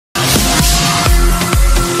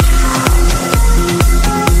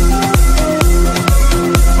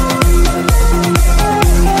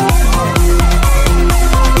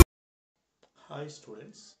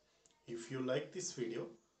you like this video,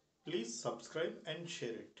 please subscribe and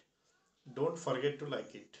share it. Don't forget to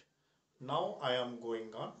like it. Now I am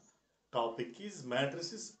going on. Topic is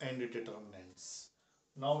matrices and determinants.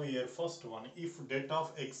 Now here first one, if det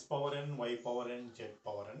of x power n, y power n, z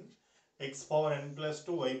power n, x power n plus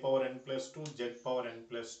 2, y power n plus 2, z power n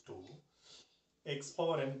plus 2, x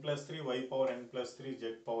power n plus 3, y power n plus 3,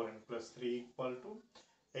 z power n plus 3 equal to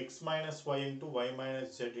x minus y into y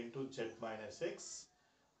minus z into z minus x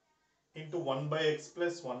into 1 by x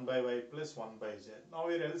plus 1 by y plus 1 by z. Now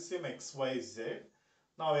here LCM x, y, z.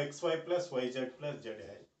 Now xy plus yz plus zi.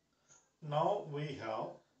 Now we have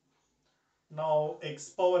x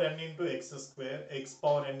power n into x square, x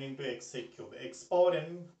power n into x cube. X power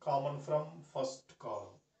n common from first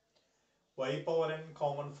column, y power n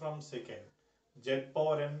common from second, z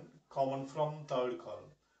power n common from third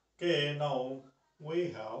column. Okay, now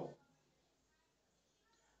we have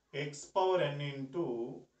x power n into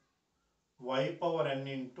y power n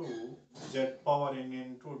into z power n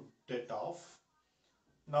into det of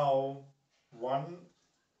now 1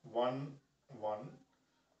 1 1.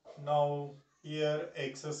 Now here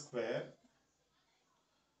x square,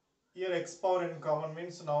 here x power n common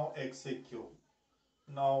means now x cube,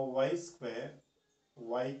 now y square,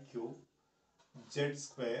 y cube, z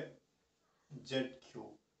square, z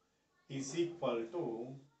cube is equal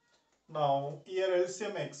to, now here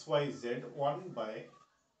LCM x y z 1 by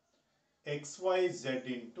x y z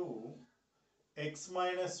into x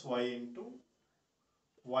minus y into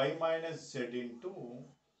y minus z into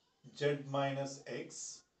z minus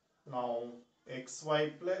x. Now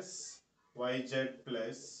xy plus yz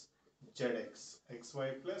plus zx,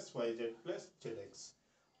 xy plus yz plus zx.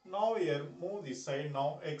 Now here move this side.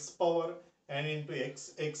 Now x power n into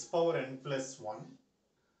x power n plus 1.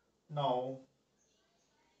 Now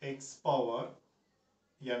x power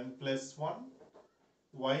n plus 1,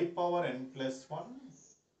 y power n plus 1,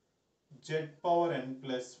 z power n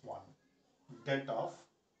plus 1. Det of,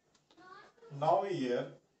 now here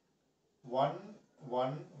 1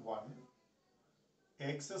 1 1,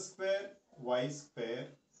 x square, y square,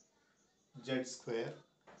 z square.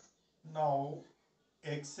 Now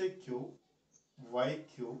x cube, y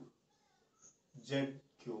cube, z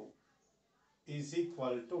cube is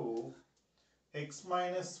equal to x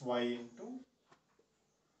minus y into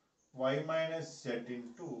y minus z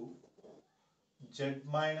into z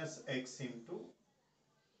minus x into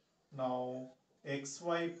now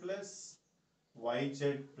xy plus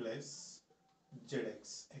yz plus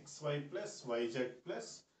zx, xy plus yz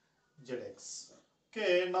plus zx.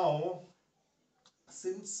 Okay, now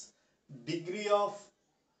since degree of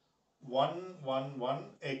 1 1 1,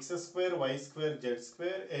 x square, y square, z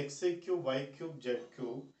square, x cube, y cube, z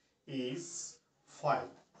cube is 5.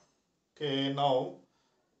 Okay, now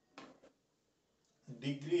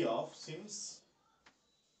degree of, since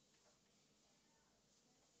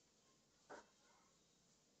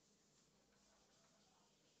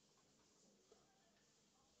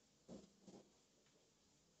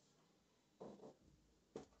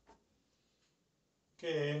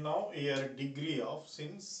okay, now here degree of,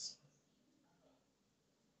 since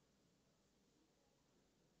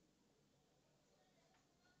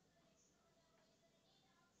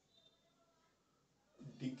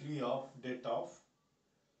degree of det of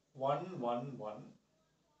 1 1 1,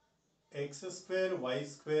 x square, y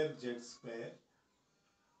square, z square,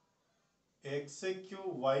 x cube,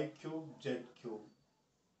 y cube, z cube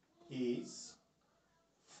is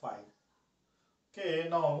 5. Okay,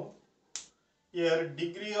 now here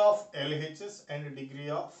degree of LHS and degree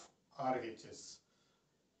of RHS.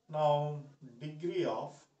 Now degree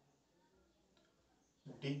of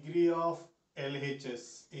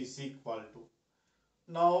LHS is equal to,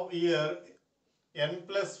 now here n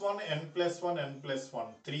plus 1, n plus 1, n plus 1,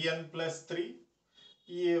 3n plus 3,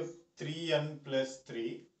 here 3n plus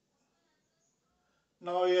 3.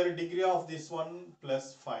 Now here degree of this one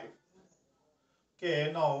plus 5.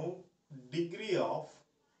 Okay, now degree of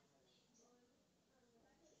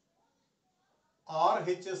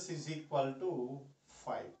RHS is equal to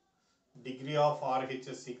 5. Degree of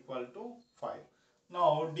RHS equal to 5.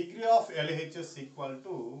 Now degree of LHS equal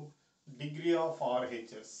to degree of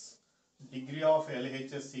RHS. Degree of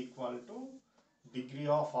LHS equal to degree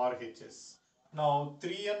of RHS. Now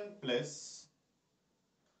 3n plus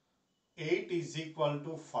 8 is equal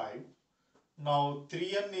to 5. Now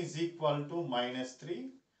 3n is equal to minus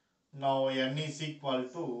 3. Now n is equal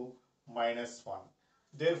to minus 1.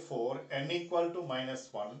 Therefore n equal to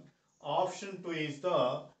minus 1. Option 2 is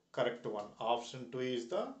the correct one. Option 2 is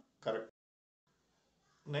the correct.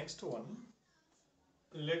 Next one.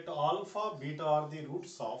 Let alpha, beta are the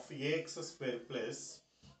roots of ax square plus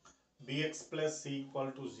bx plus c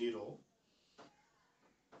equal to 0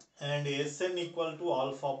 and Sn equal to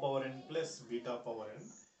alpha power n plus beta power n,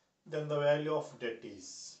 then the value of det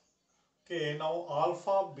is. Okay, now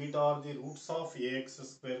alpha, beta are the roots of ax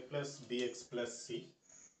square plus bx plus c.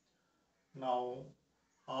 Now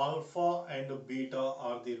alpha and beta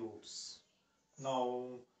are the roots.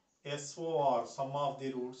 Now SOR, sum of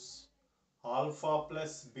the roots, alpha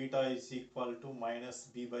plus beta is equal to minus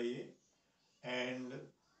b by a, and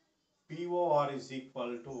POR is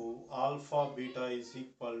equal to alpha beta is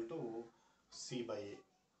equal to c by a.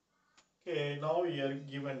 Okay, now here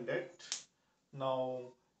given that,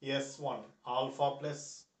 now S1 alpha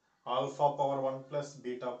plus alpha power 1 plus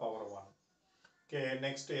beta power 1. Okay,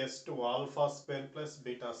 next S2 alpha square plus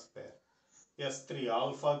beta square. S3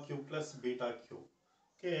 alpha cube plus beta cube.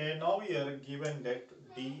 Okay, now here given that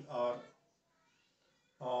D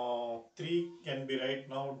or 3 can be right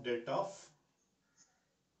now det of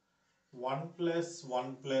 1 plus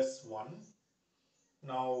 1 plus 1.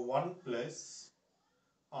 Now 1 plus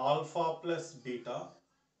alpha plus beta.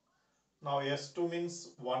 Now S2 means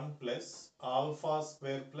 1 plus alpha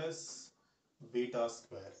square plus beta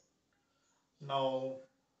square. Now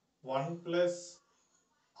 1 plus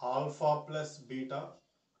alpha plus beta.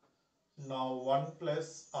 Now 1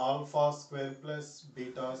 plus alpha square plus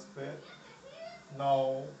beta square.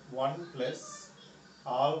 Now 1 plus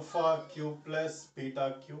alpha cube plus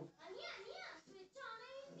beta cube.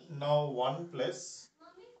 Now 1 plus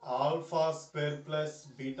alpha square plus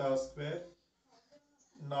beta square.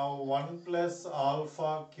 Now 1 plus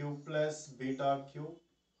alpha cube plus beta cube.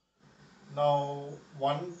 Now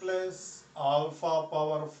 1 plus alpha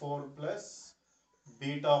power 4 plus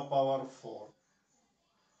beta power 4.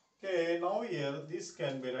 Okay, now here this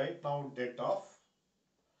can be right now det of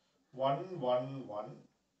 1 1 1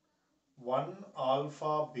 1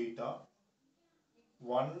 alpha beta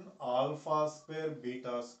 1 alpha square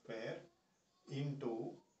beta square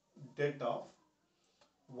into det of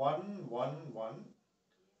 1 1 1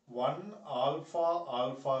 1 alpha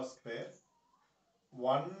alpha square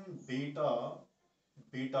 1 beta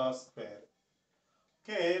beta square.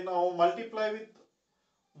 Okay, now multiply with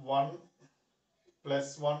 1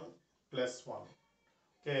 plus 1 plus 1.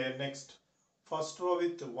 Okay, next first row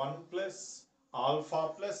with 1 plus alpha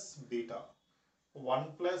plus beta, 1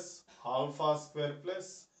 plus alpha square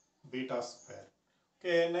plus beta square.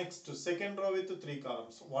 Okay, next second row with 3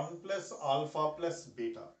 columns, 1 plus alpha plus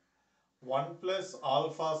beta, 1 plus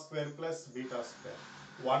alpha square plus beta square,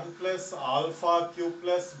 1 plus alpha cube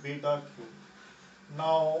plus beta cube.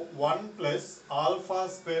 Now 1 plus alpha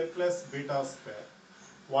square plus beta square,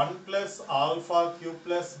 1 plus alpha cube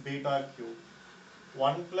plus beta cube,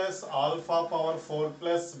 1 plus alpha power 4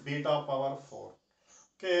 plus beta power 4.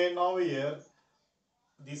 Okay, now here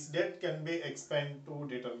this det can be expanded to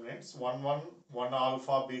determinants 1 1 1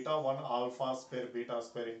 alpha beta 1 alpha square beta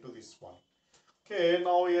square into this one. Okay,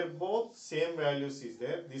 now here both same values is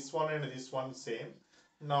there, this one and this one same.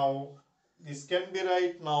 Now this can be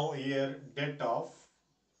right now here det of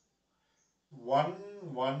 1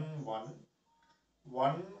 1 1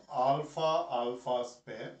 1 alpha alpha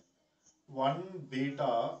square 1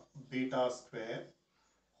 beta beta square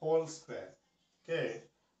whole square. Okay,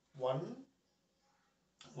 1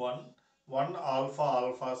 1 1 alpha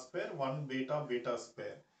alpha square 1 beta beta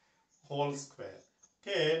square whole square.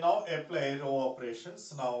 Okay, now apply row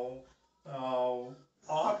operations. Now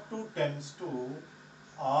R2 tends to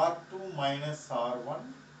R2 minus R1.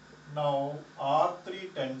 Now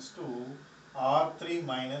R3 tends to R3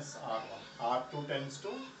 minus R1. R2 tends to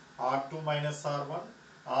R2 minus R1.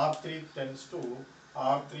 R3 tends to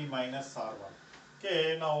R3 minus R1.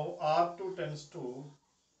 Okay, now R2 tends to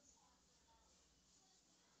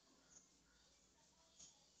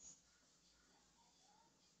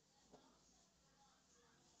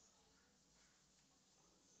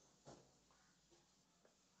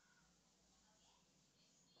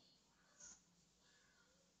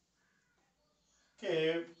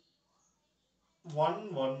okay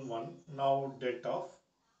 1 1 1. Now det of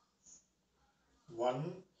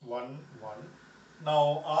 1 1 1.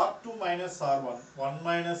 Now R2 minus R1, 1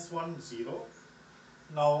 minus 1 0.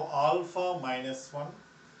 Now alpha minus 1,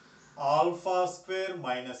 alpha square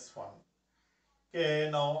minus 1. Okay,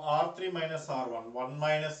 now R3 minus R1, 1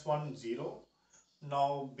 minus 1 0.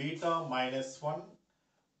 Now beta minus 1,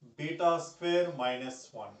 beta square minus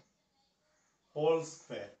 1 whole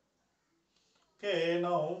square. Okay,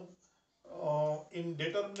 now in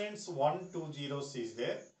determinants 1 2 zeros is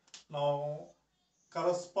there. Now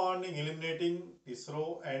corresponding eliminating this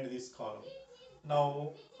row and this column.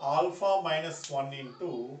 Now alpha minus 1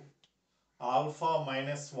 into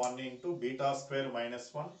beta square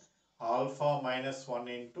minus 1, alpha minus 1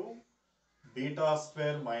 into beta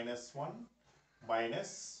square minus 1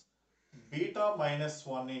 minus beta minus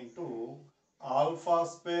 1 into alpha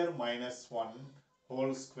square minus 1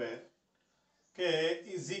 whole square, okay,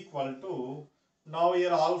 is equal to, now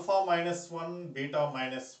here alpha minus 1 beta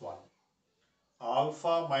minus 1,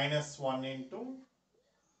 alpha minus 1 into,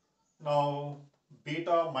 now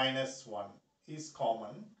beta minus 1 is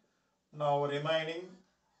common, now remaining,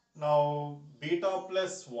 now beta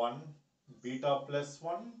plus 1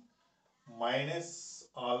 minus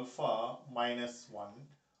alpha minus 1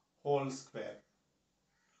 whole square.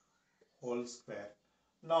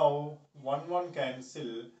 Now 1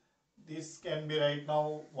 cancel, this can be right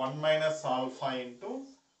now 1 minus alpha into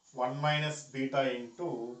 1 minus beta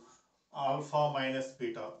into alpha minus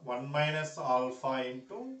beta, 1 minus alpha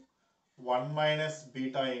into 1 minus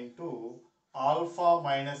beta into alpha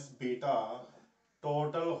minus beta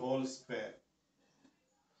total whole square.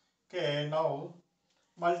 Okay, now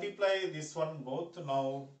multiply this one both.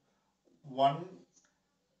 Now 1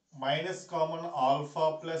 minus common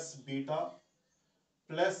alpha plus beta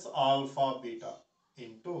plus alpha beta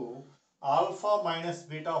into alpha minus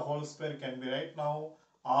beta whole square can be right now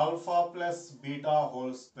alpha plus beta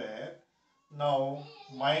whole square. Now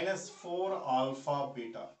minus 4 alpha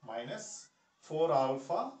beta, minus 4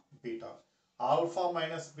 alpha beta. Alpha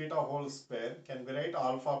minus beta whole square can be right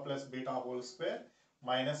alpha plus beta whole square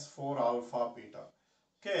minus 4 alpha beta.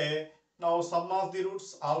 Okay, now sum of the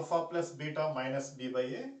roots alpha plus beta minus b by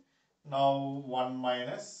a. Now 1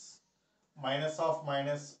 minus of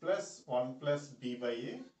minus plus 1 plus b by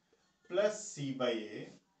a plus c by a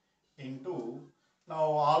into,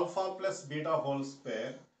 now alpha plus beta whole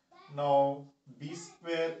square, now b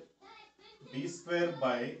square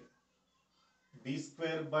by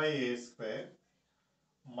a square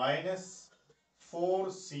minus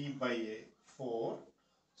 4c by a,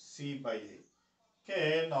 4c by a.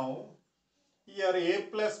 Okay, now here a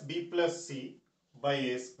plus b plus c by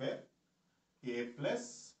a square, a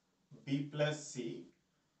plus b plus c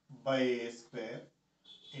by a square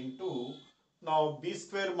into, now b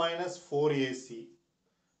square minus 4ac,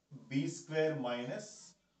 b square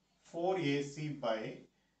minus 4ac by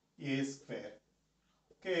a square.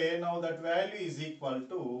 Okay, now that value is equal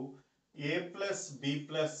to a plus b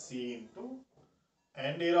plus c into,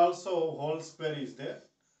 and here also whole square is there,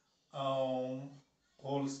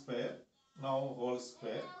 whole square, now whole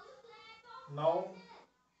square, now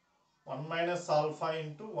 1 minus alpha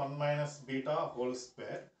into 1 minus beta whole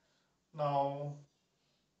square. Now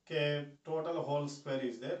okay, total whole square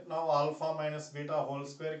is there. Now alpha minus beta whole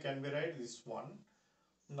square can be right this one.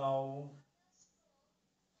 Now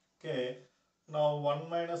okay, now 1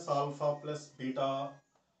 minus alpha plus beta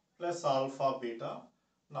plus alpha beta.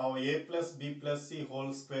 Now a plus b plus c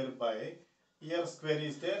whole square by, here square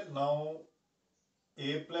is there. Now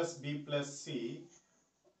a plus b plus c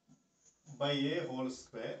by a whole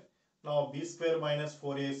square. Now b square minus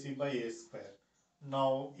 4ac by a square.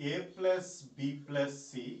 Now a plus b plus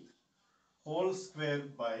c whole square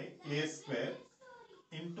by a square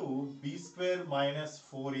into b square minus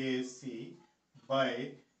 4ac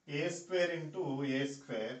by a square into a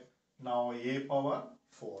square, now a power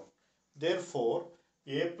 4. Therefore,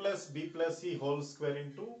 a plus b plus c whole square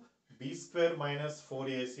into b square minus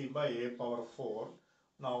 4ac by a power 4.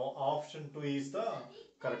 Now option 2 is the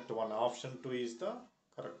correct one. Option 2 is the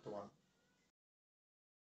correct one.